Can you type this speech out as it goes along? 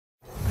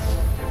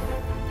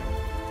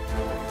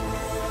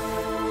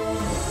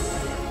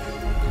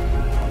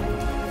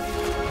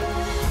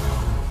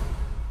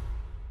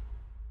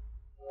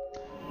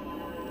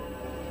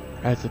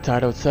As the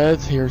title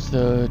says, here's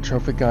the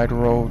trophy guide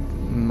road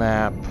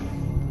map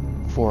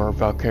for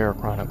Valkyria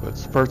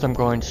Chronicles. First, I'm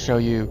going to show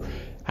you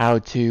how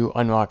to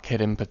unlock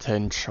hidden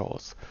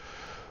potentials.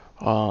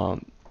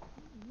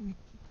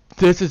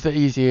 This is the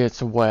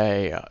easiest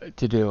way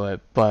to do it,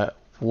 but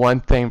one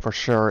thing for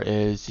sure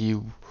is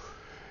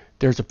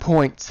there's a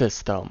point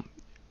system.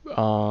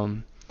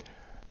 In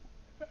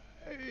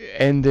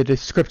the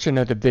description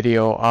of the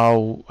video,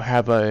 I'll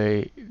have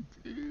a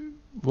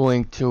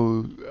link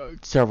to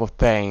several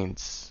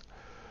things.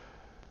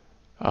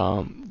 As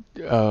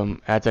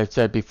I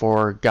said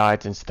before,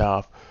 guides and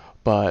stuff,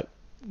 but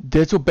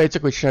this will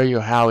basically show you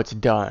how it's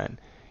done.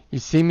 You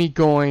see me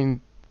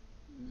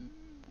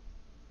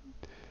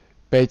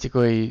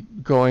basically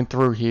going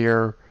through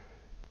here,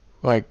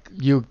 like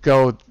you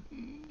go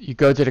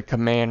to the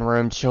command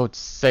room. She'll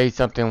say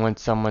something when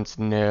someone's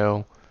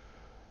new.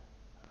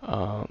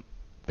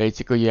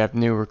 Basically, you have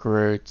new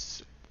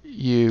recruits.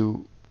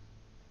 You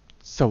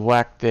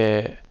select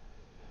it,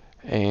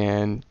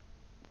 and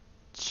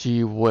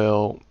she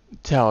will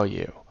tell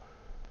you.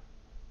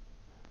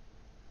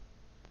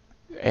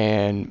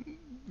 And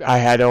I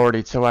had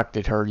already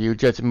selected her. You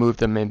just move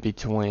them in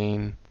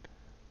between,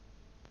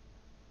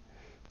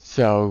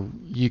 so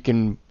you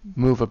can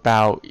move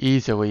about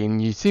easily.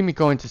 And you see me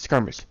going to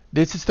skirmish.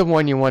 This is the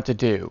one you want to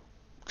do.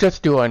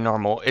 Just do it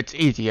normal. It's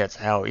easy as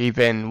hell,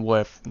 even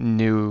with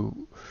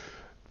new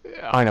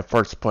on a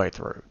first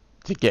playthrough,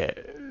 to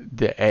get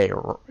the A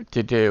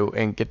to do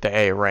and get the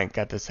A rank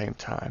at the same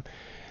time.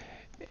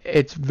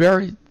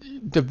 The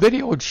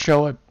video would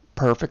show it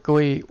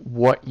perfectly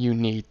what you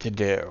need to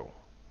do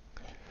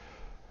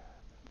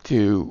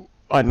to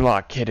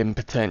unlock hidden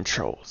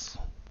potentials.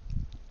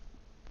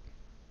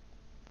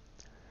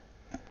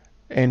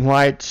 And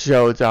why it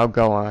shows, I'll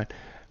go on.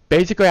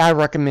 Basically, I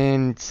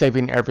recommend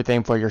saving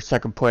everything for your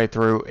second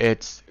playthrough.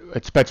 It's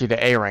especially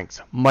the A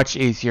ranks, much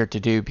easier to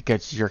do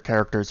because your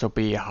characters will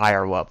be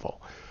higher level.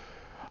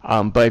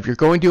 But if you're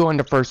going to do it on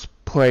the first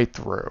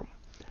playthrough,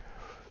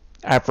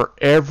 after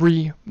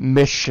every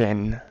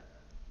mission,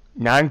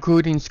 not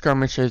including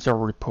skirmishes or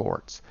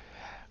reports,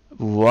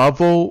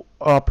 level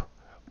up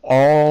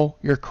all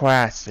your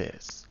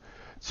classes.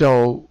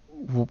 So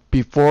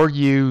before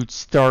you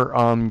start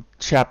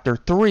chapter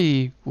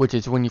 3, which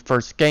is when you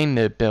first gain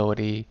the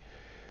ability,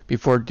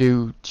 before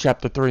do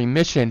chapter 3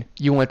 mission,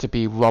 you want to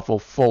be level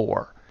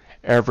 4,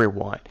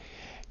 everyone.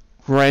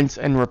 Rinse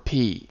and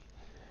repeat.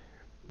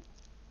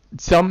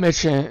 Some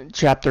mission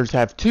chapters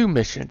have 2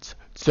 missions,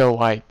 so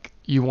like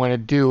you want to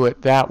do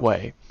it that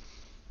way.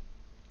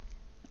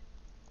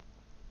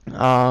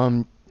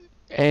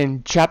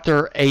 In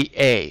chapter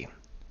 8A,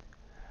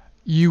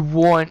 you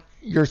want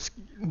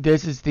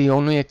this is the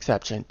only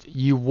exception.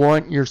 You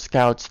want your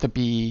scouts to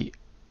be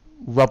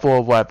level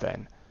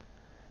 11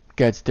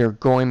 because they're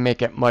going to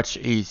make it much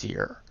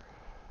easier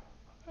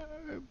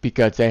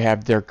because they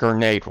have their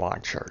grenade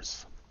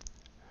launchers.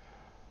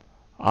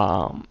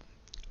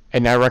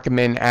 And I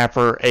recommend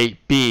after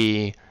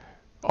 8B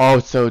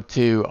also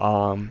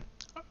to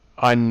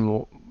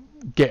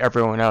get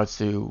everyone else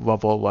to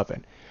level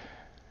 11.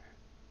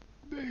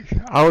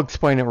 I'll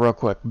explain it real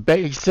quick.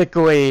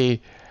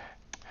 Basically,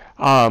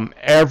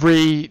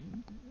 every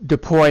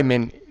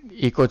deployment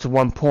equals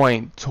 1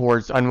 point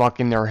towards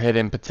unlocking their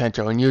hidden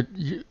potential.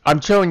 And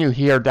I'm showing you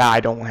here that I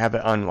don't have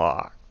it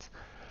unlocked.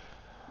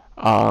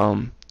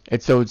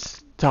 It's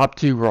those top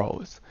 2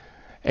 rows.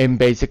 And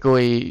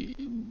basically,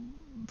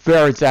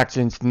 various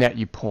actions net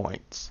you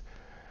points.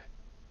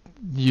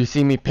 You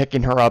see me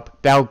picking her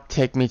up, that'll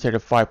take me to the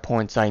 5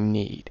 points I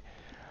need.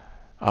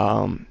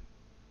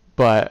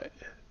 But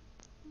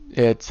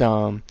it's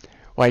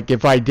like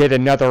if I did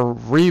another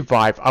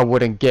revive, I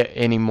wouldn't get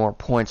any more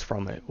points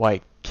from it.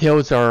 Like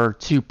kills are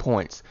 2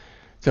 points.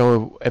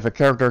 So if a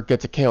character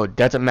gets a kill, it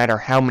doesn't matter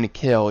how many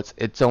kills,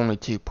 it's only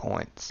 2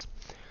 points.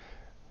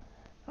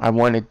 I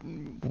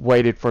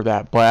waited for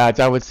that. But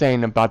as I was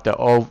saying about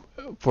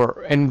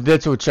and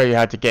this will show you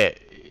how to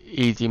get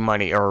easy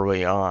money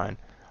early on.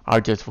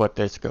 I'll just let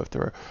this go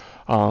through.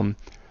 I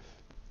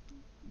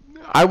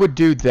would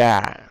do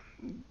that.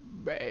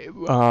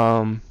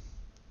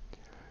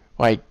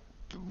 Like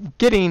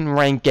getting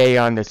rank A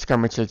on the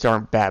skirmishes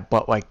aren't bad,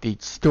 but like the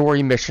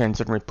story missions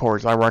and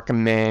reports, I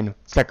recommend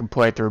second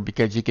playthrough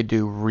because you could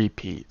do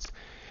repeats.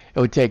 It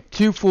would take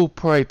 2 full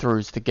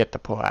playthroughs to get the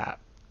plat.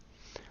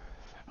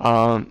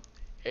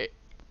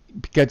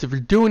 Because if you're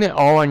doing it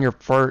all on your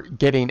first,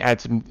 doing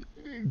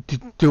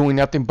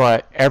nothing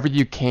but ever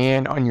you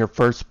can on your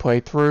first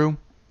playthrough,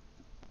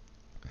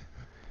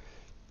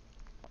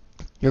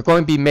 you're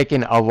going to be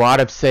making a lot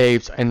of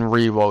saves and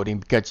reloading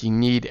because you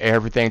need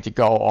everything to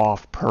go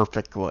off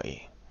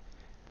perfectly.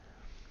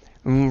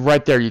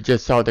 Right there, you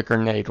just saw the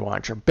grenade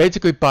launcher.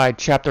 Basically, by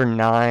chapter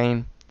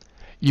 9,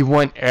 you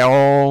want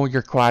all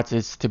your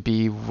classes to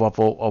be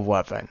level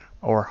 11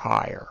 or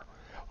higher.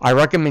 I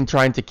recommend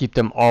trying to keep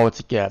them all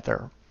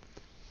together.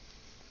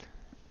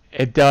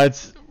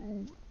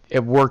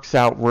 It works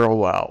out real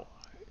well.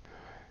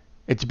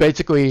 It's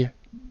basically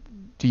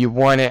Do you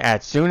want it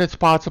as soon as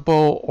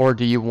possible, or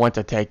do you want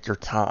to take your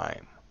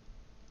time?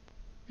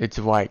 It's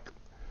like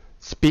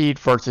speed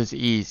versus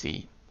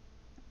easy.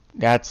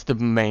 That's the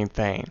main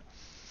thing.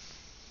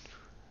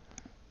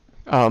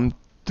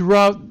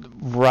 Throughout the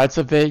rest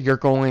of it, you're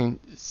going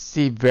to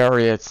see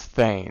various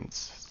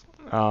things.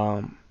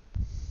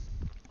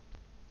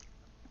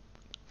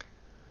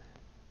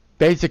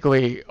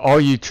 Basically, all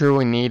you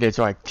truly need is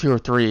like 2 or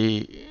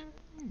 3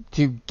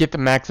 to get the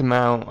max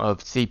amount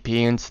of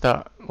CP and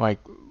stuff, like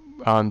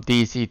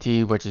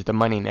DCT, which is the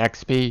money in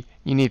XP.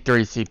 You need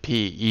 3 CP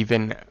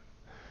even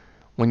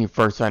when you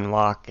first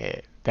unlock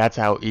it. That's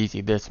how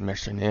easy this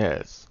mission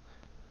is.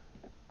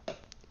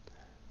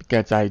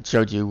 Because I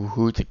showed you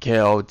who to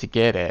kill to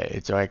get it.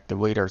 It's like the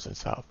leaders and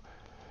stuff.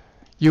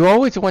 You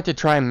always want to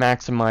try and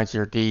maximize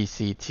your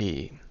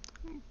DCT.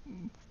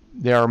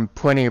 There are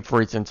plenty of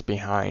reasons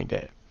behind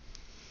it.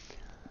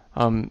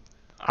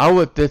 I'll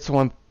let this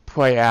one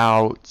play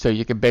out so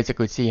you can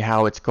basically see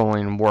how it's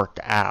going to work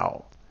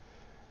out.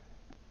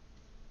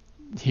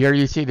 Here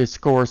you see the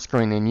score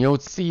screen, and you'll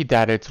see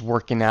that it's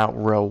working out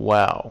real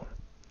well.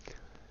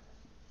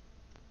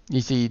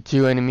 You see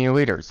 2 enemy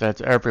leaders,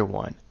 that's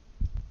everyone.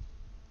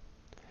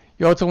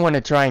 You also want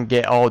to try and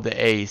get all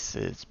the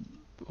aces.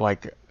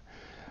 Like,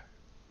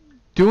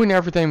 doing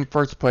everything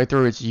first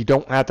playthrough is you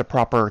don't have the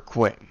proper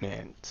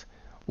equipment,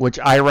 which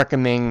I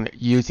recommend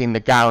using the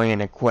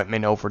Gallian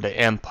equipment over the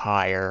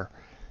Empire,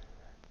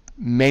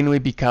 mainly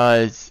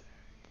because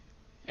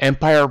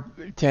Empire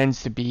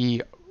tends to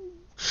be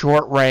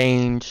short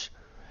range,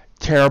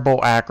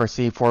 terrible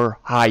accuracy for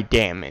high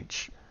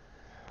damage.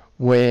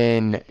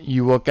 When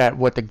you look at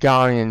what the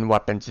Gallian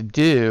weapons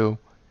do,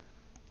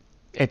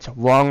 it's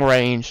long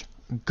range,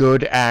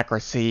 good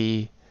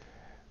accuracy,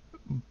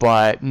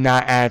 but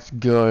not as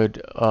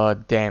good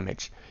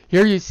damage.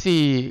 Here you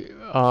see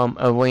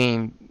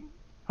Irene,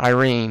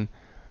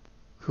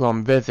 who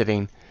I'm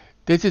visiting.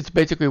 This is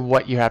basically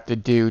what you have to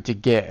do to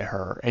get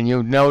her. And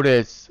you'll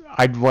notice,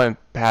 I went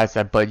past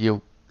that, but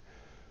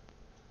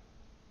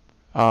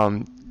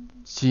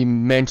she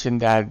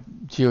mentioned that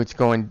she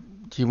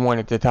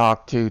wanted to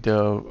talk to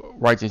the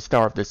rising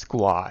star of the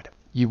squad.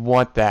 You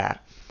want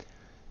that.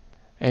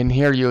 And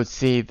here you'll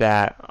see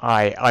that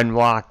I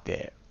unlocked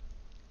it.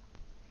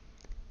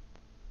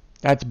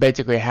 That's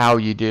basically how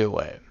you do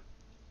it.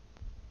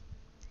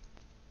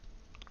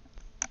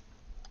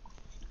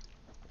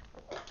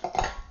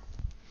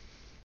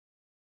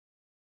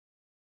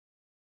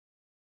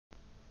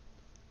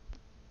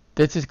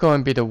 This is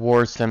going to be the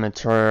war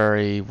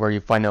cemetery where you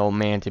find the old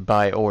man to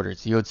buy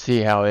orders. You'll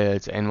see how it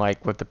is. And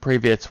like with the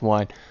previous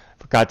one, I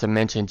forgot to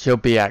mention, she'll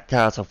be at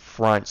Castle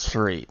Front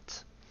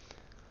Street.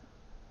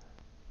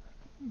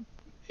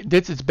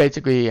 This is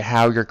basically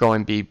how you're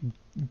going to be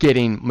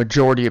getting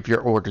majority of your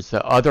orders.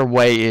 The other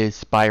way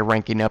is by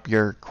ranking up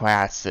your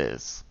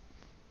classes.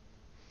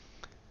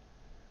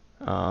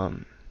 I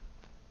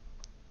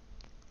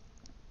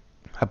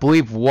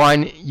believe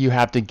 1 you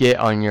have to get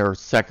on your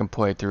second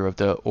playthrough of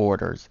the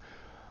orders.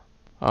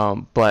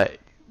 But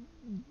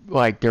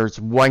like there's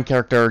 1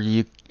 character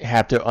you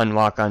have to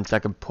unlock on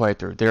second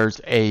playthrough. There's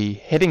a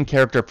hidden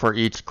character for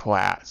each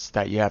class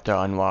that you have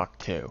to unlock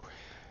too.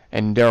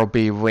 And there'll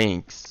be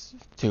links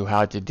to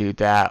how to do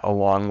that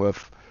along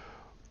with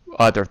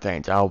other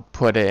things. I'll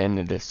put it in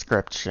the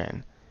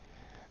description.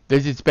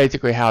 This is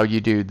basically how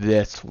you do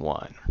this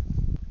one.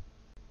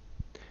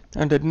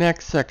 And the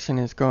next section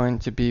is going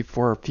to be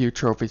for a few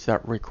trophies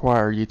that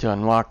require you to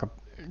unlock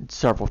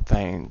several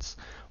things,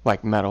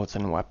 like medals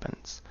and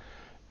weapons.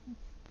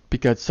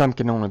 Because some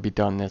can only be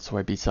done this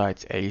way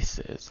besides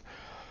aces.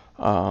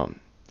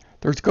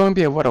 There's going to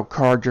be a little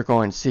card you're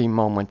going to see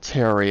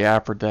momentarily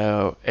after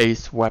the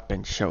ace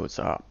weapon shows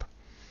up.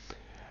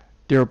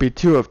 There will be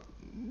 2 of,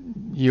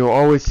 you'll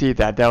always see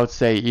that they'll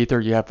say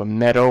either you have a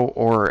medal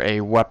or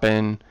a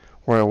weapon,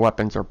 or the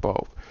weapons are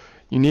both.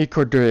 You need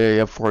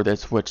Cordelia for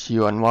this, which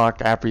you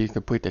unlock after you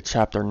complete the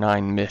Chapter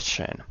 9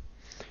 mission.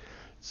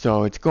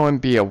 So it's going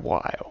to be a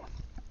while.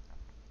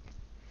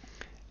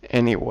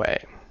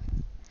 Anyway,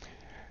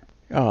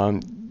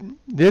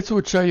 this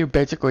would show you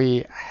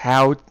basically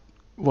how,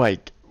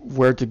 like,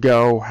 where to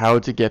go, how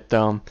to get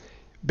them,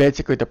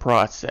 basically the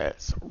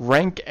process.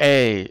 Rank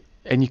A,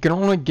 and you can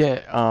only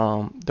get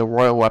the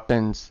royal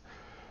weapons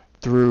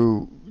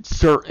through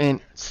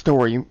certain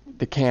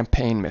the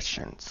campaign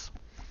missions.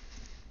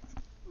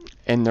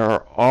 And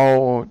they're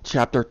all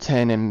chapter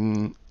 10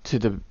 and to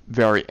the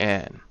very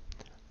end.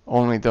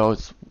 Only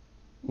those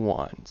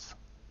ones.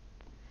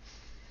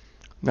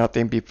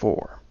 Nothing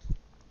before.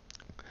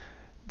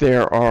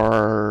 There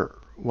are,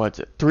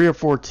 3 or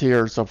 4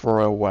 tiers of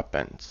royal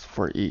weapons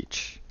for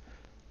each.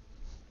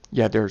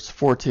 Yeah, there's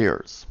 4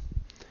 tiers.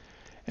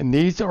 And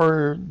these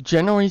are,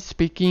 generally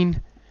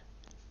speaking,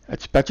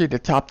 especially the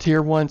top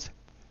tier ones,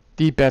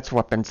 the best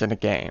weapons in the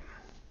game.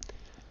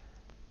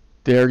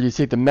 There you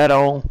see the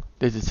medal.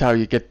 This is how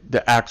you get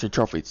the actual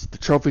trophies. The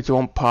trophies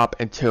won't pop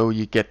until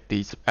you get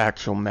these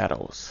actual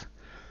medals.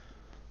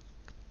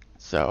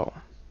 So,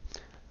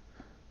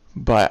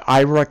 but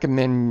I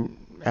recommend,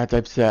 as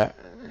I've said,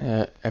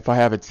 if I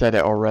haven't said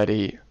it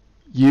already,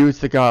 use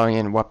the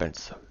Gallian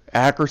weapons.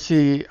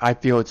 Accuracy, I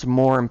feel it's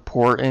more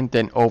important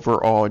than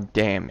overall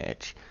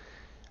damage.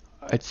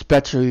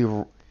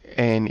 Especially,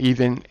 and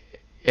even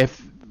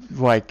if,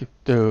 like,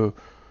 the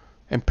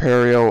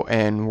Imperial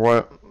and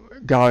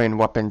Gallian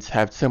weapons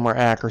have similar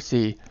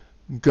accuracy,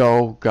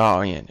 go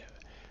Gallian.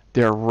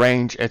 Their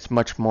range is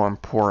much more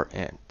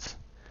important.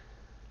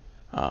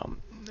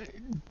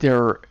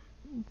 There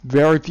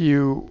very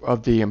few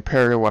of the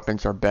Imperial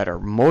weapons are better.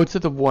 Most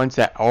of the ones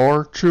that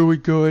are truly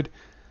good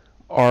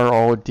are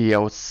all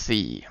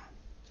DLC.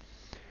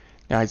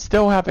 Now, I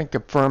still haven't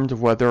confirmed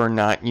whether or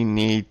not you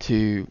need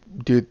to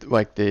do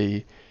like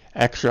the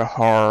extra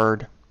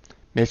hard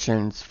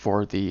missions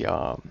for the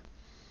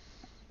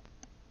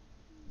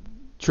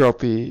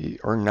trophy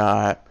or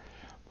not.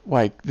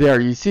 Like there,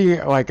 you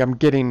see, like I'm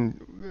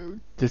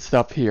getting this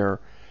stuff here.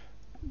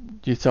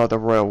 You saw the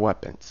royal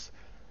weapons,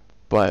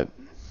 but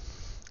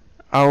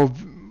I'll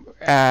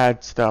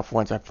add stuff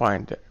once I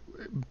find it.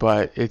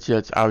 But it's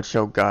just I'll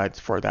show guides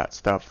for that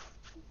stuff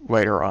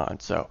later on,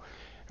 so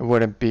it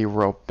wouldn't be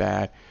real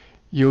bad.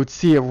 You'd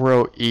see it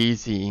real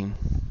easy.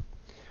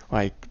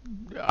 Like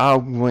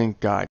I'll link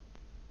guide.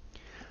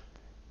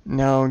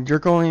 Now you're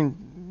going to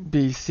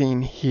be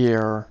seeing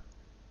here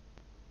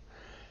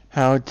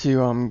how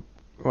to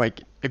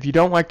like if you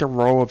don't like the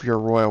roll of your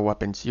royal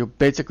weapons, you'll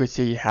basically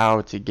see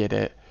how to get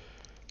it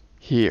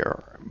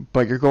here.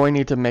 But you're going to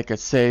need to make a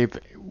save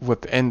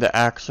within the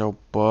actual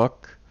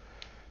book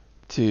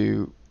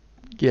to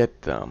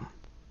get them.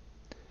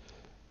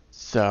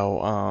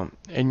 So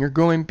and you're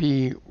going to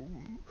be,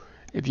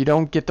 if you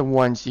don't get the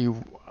ones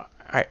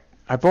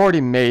I've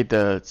already made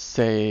the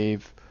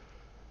save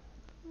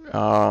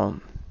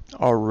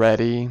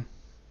already.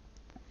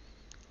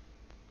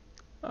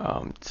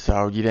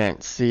 So you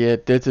didn't see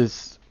it. This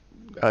is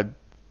a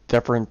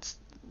different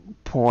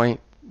point,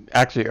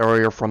 actually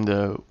earlier from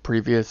the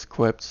previous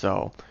clip,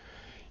 so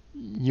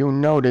you'll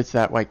notice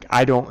that like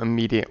I don't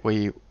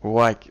immediately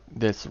like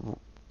this.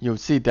 You'll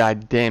see that I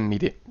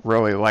didn't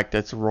really like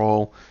this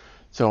roll,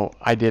 so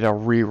I did a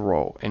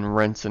re-roll and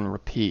rinse and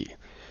repeat.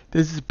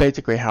 This is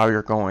basically how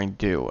you're going to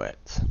do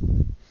it.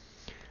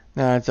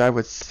 Now, as I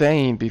was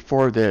saying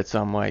before this,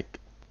 like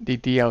the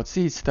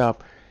DLC stuff,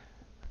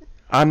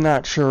 I'm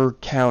not sure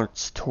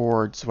counts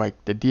towards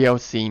like the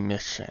DLC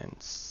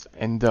missions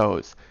and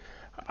those.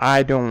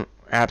 I don't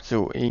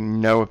absolutely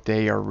know if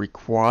they are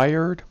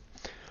required,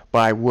 but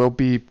I will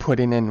be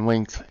putting in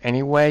links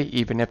anyway,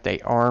 even if they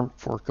aren't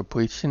for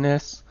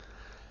completionists.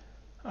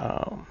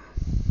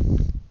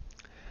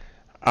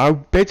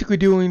 I'm basically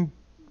doing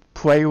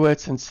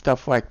playlists and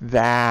stuff like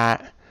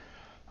that.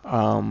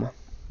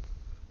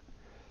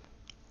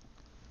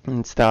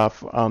 And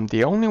stuff.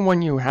 The only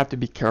one you have to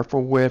be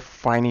careful with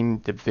finding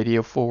the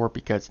video for,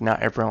 because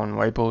not everyone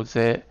labels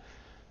it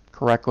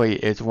correctly,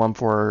 is one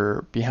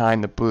for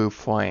Behind the Blue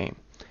Flame,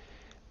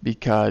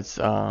 because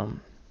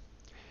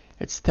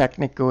it's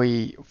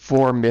technically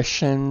 4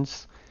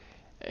 missions,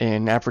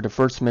 and after the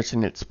first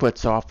mission it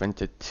splits off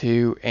into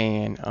 2,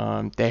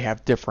 and they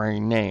have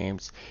differing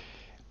names.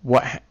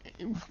 What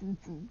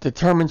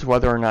determines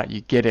whether or not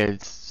you get it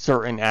is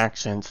certain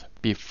actions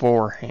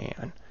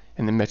beforehand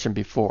in the mission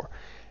before.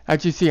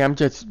 As you see, I'm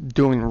just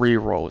doing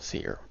re-rolls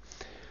here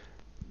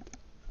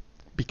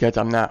because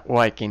I'm not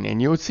liking,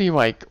 and you'll see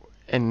like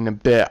in a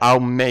bit I'll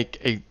make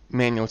a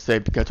manual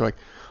save because like,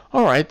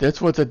 alright,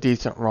 this was a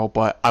decent roll,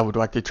 but I would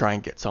like to try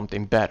and get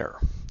something better.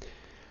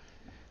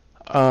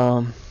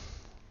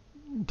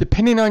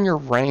 Depending on your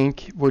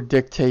rank would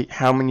dictate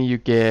how many you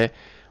get,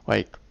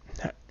 like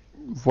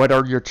what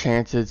are your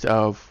chances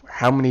of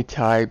how many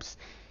types,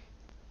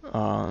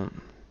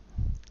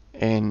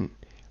 and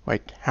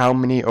like how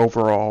many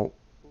overall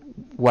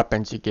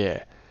weapons you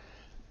get.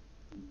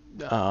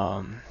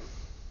 A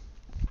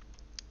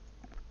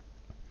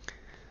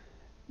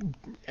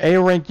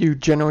rank you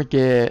generally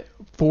get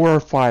 4 or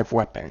 5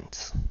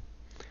 weapons.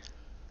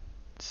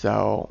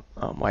 So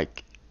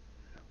like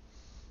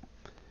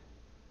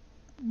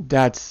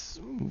that's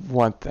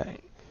one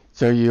thing.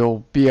 So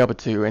you'll be able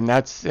to, and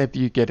that's if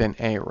you get an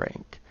A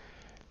rank.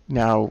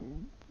 Now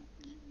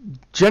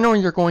generally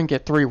you're going to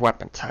get 3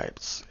 weapon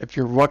types. If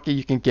you're lucky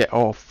you can get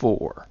all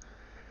 4.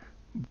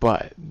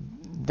 But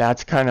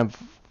that's kind of,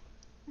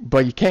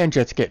 but you can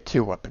just get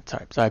 2 weapon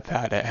types. I've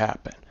had it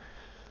happen.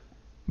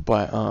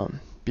 But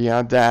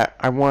beyond that,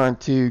 I wanted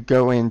to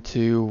go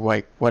into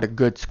like what a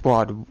good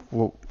squad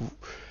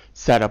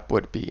setup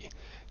would be.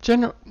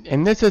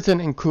 And this isn't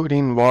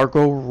including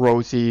Largo,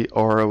 Rosie,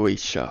 or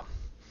Alicia.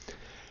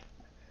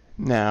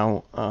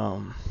 Now,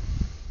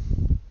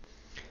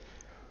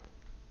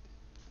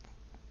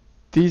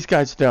 these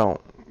guys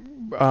don't.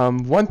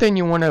 One thing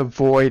you want to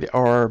avoid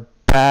are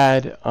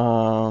bad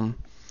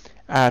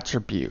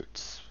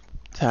attributes,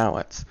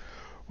 talents.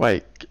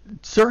 Like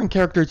certain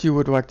characters you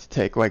would like to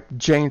take, like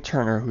Jane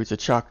Turner, who's a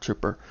shock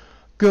trooper,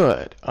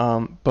 good.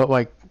 But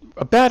like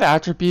a bad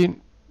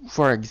attribute,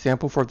 for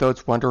example, for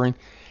those wondering,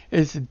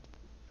 is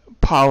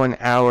pollen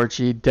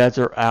allergy,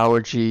 desert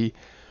allergy.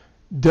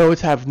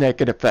 Those have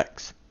negative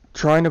effects.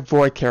 try and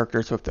avoid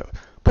characters with those.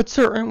 But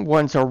certain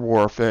ones are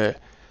worth it.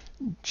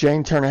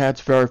 Jane Turner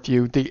has very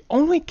few. The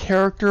only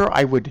character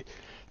I would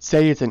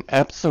say is an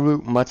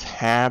absolute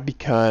must-have,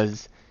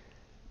 because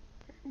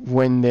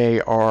when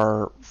they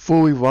are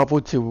fully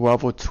leveled to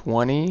level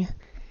 20,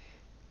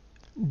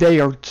 they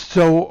are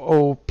so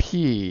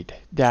OP'd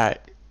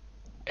that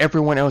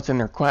everyone else in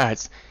their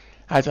class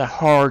has a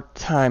hard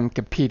time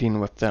competing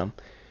with them.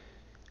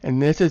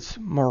 And this is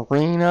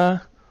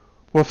Marina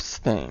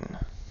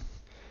Wolfstein.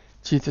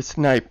 She's a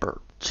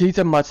sniper. She's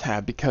a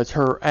must-have because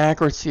her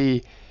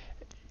accuracy,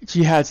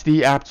 she has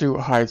the absolute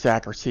highest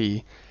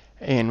accuracy,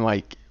 and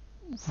like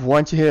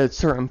once you hit a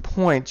certain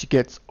point, she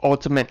gets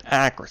ultimate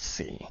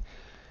accuracy,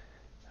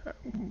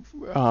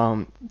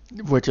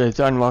 which is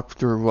unlocked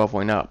through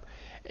leveling up.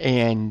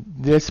 And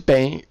this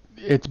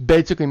it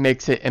basically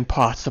makes it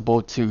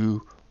impossible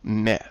to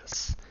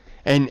miss,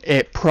 and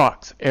it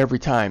procs every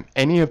time.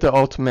 Any of the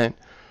ultimate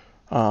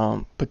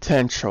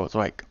potentials,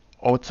 like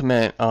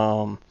ultimate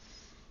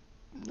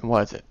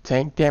what is it,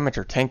 tank damage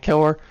or tank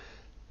killer?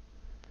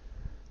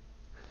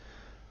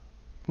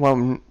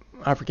 Well,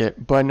 I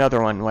forget, but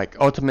another one, like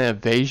ultimate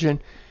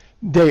evasion,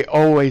 they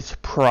always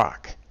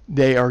proc.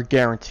 They are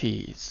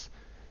guarantees,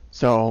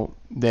 so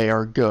they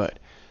are good.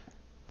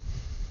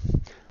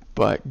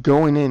 But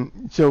going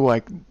in, so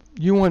like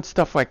you want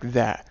stuff like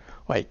that,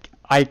 like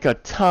Ika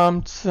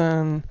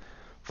Thompson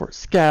for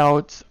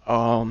scouts,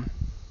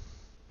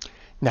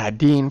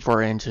 Nadine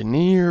for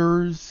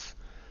engineers,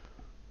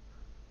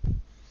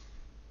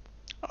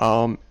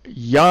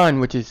 Jan,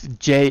 which is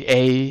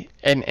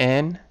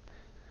Jann.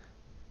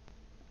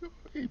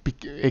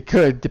 It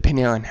could,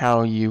 depending on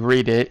how you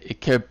read it,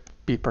 it could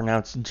be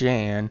pronounced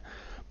Jan,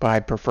 but I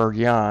prefer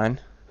Jan.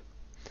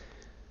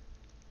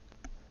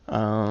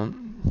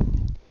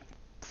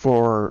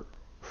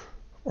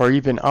 Or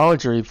even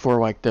Audrey for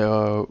like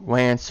the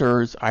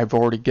Lancers. I've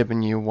already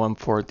given you one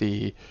for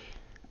the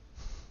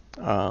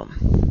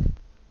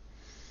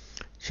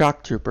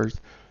Shock Troopers,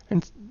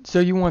 and so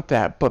you want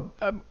that. But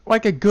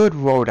like a good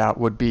loadout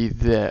would be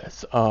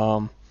this.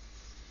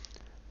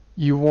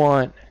 You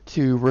want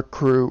to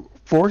recruit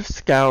 4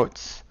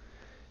 scouts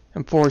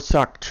and 4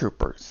 shock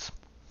troopers,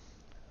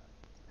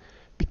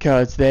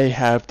 because they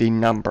have the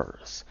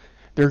numbers.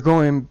 They're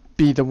going to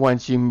be the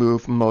ones you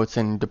move most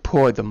and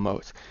deploy the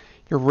most.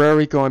 You're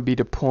rarely going to be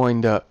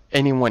deploying to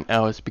anyone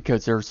else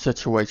because they're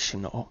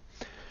situational.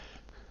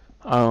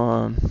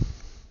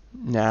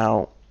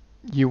 Now,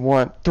 you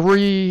want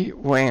 3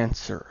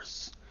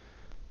 Lancers.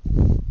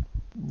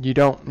 You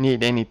don't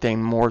need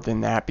anything more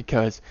than that,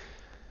 because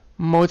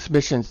most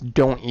missions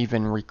don't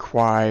even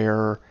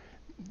require,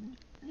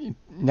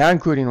 not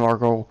including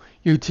Largo,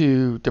 you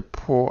to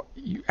deploy.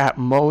 At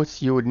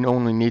most, you would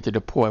only need to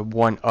deploy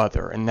 1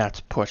 other, and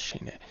that's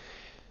pushing it.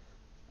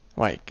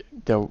 Like,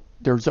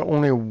 there's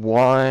only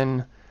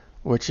one,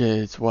 which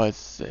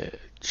was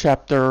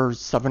chapter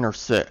 7 or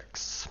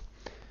 6.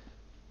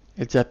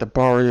 It's at the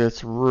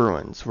Barrios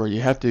Ruins, where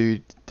you have to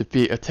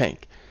defeat a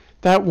tank.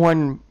 That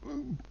one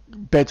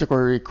basically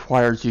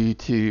requires you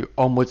to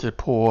almost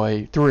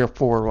deploy 3 or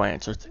 4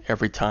 Lancers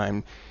every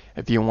time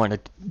if you want to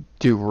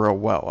do real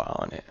well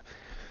on it.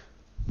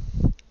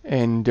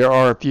 And there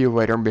are a few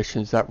later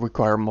missions that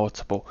require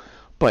multiple,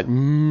 but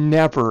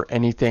never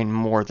anything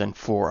more than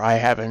 4. I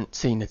haven't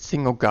seen a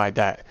single guide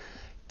that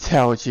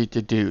tells you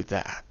to do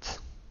that.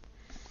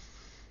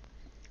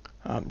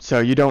 So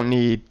you don't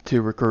need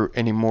to recruit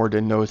any more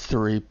than those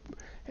 3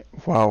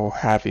 while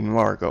having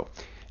Largo.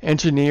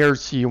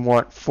 Engineers, you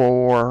want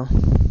 4.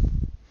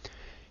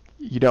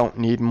 You don't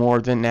need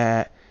more than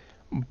that.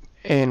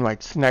 And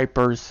like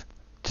snipers,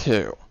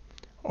 2.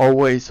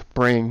 Always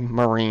bring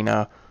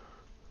Marina,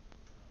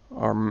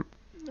 or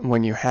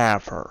when you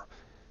have her.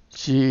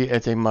 She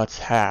is a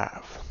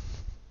must-have.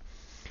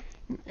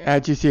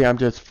 As you see, I'm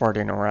just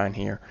farting around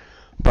here.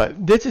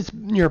 But this is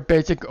your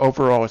basic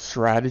overall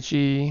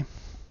strategy.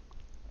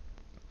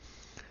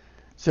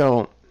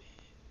 So,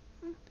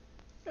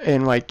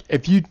 and like,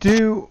 if you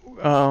do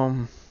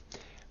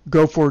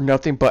go for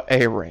nothing but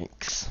A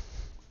ranks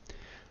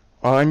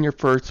on your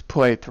first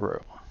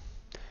playthrough,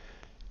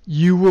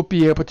 you will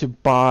be able to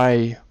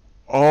buy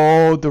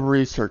all the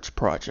research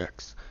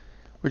projects,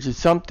 which is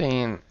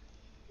something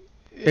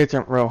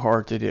isn't real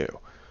hard to do.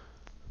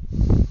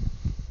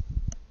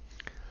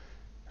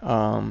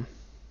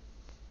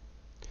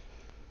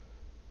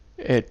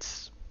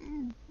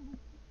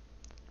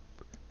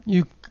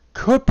 You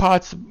could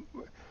possibly,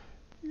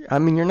 I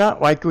mean, you're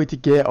not likely to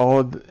get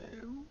all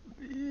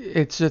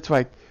it's just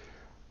like,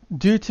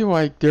 due to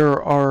like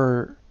there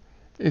are,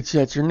 it's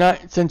just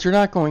since you're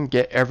not going to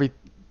get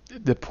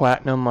the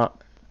platinum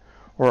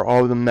or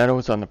all the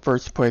medals on the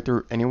first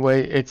playthrough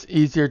anyway, it's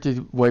easier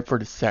to wait for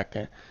the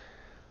second,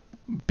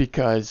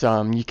 because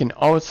you can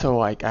also,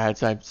 like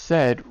as I've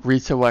said,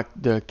 reselect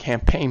the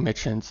campaign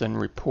missions and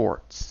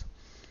reports,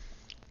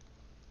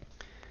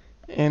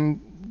 and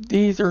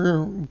these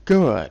are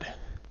good.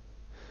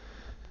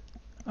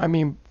 I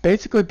mean,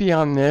 basically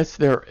beyond this,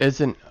 there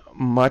isn't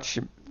much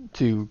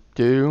to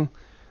do.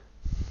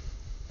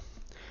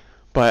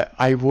 but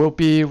I will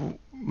be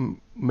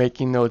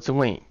making those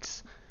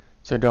links,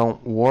 so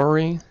don't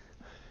worry.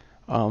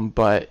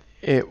 But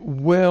it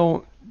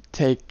will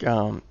take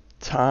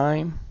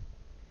time.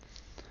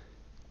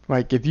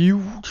 Like, if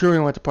you truly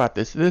want to plat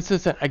this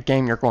isn't a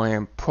game you're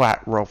going to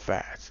plat real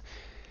fast.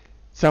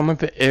 Some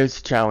of it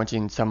is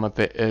challenging, some of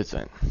it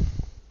isn't.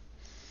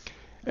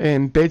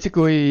 And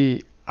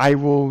basically, I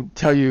will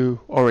tell you,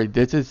 alright,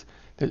 this is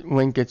the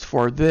link is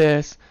for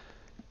this.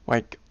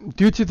 Like,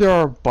 due to there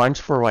are a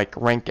bunch for like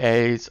rank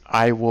A's,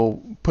 I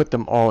will put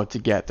them all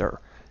together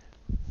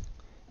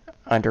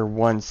under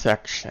one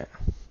section.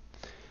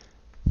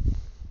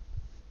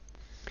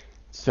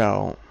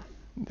 So,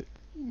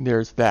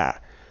 there's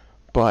that.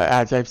 But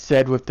as I've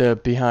said with the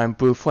Behind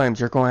Blue Flames,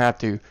 you're going to have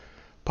to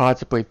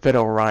possibly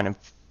fiddle around and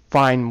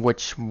find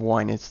which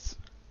one is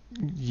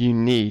you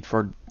need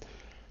for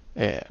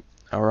it.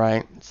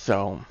 Alright,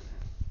 so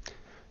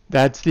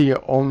that's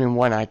the only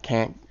one I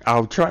can't.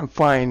 I'll try and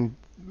find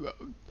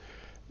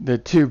the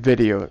two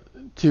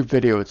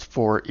videos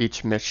for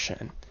each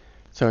mission,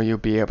 so you'll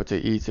be able to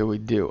easily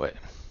do it.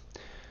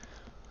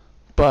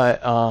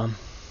 But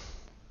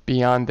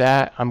beyond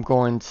that, I'm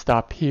going to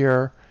stop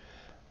here.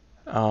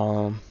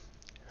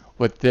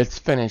 With this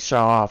finish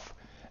off,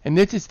 and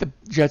this is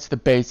just the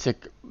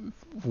basic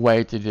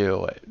way to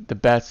do it, the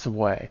best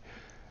way.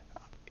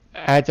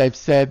 As I've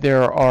said,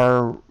 there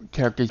are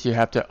characters you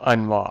have to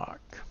unlock.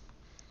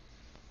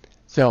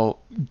 So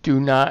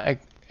do not,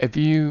 if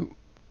you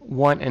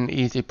want an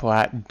easy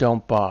plat,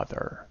 don't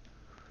bother.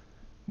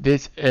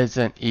 This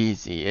isn't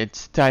easy.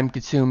 It's time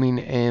consuming,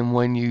 and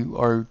when you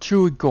are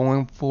truly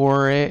going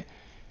for it,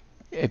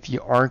 if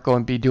you aren't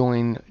going to be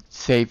doing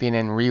saving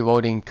and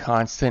reloading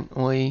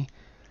constantly,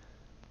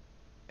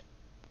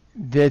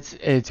 this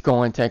is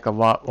going to take a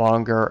lot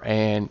longer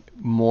and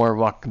more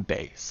luck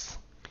based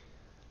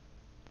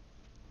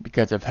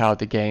because of how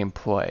the game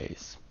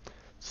plays.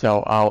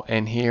 So I'll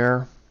end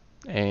here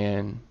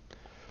and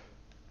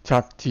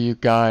talk to you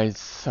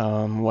guys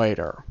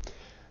later.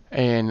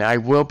 And I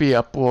will be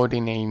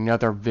uploading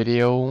another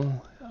video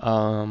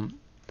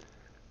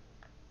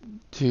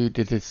to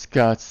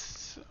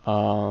discuss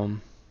why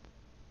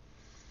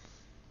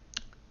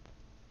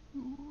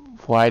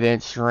I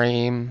didn't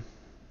stream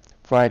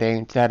Friday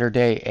and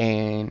Saturday,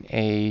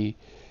 and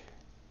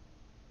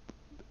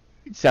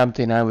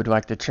something I would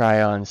like to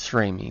try on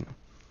streaming.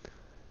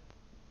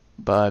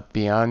 But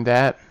beyond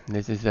that,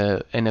 this is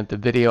the end of the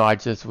video. I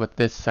just let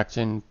this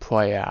section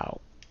play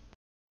out.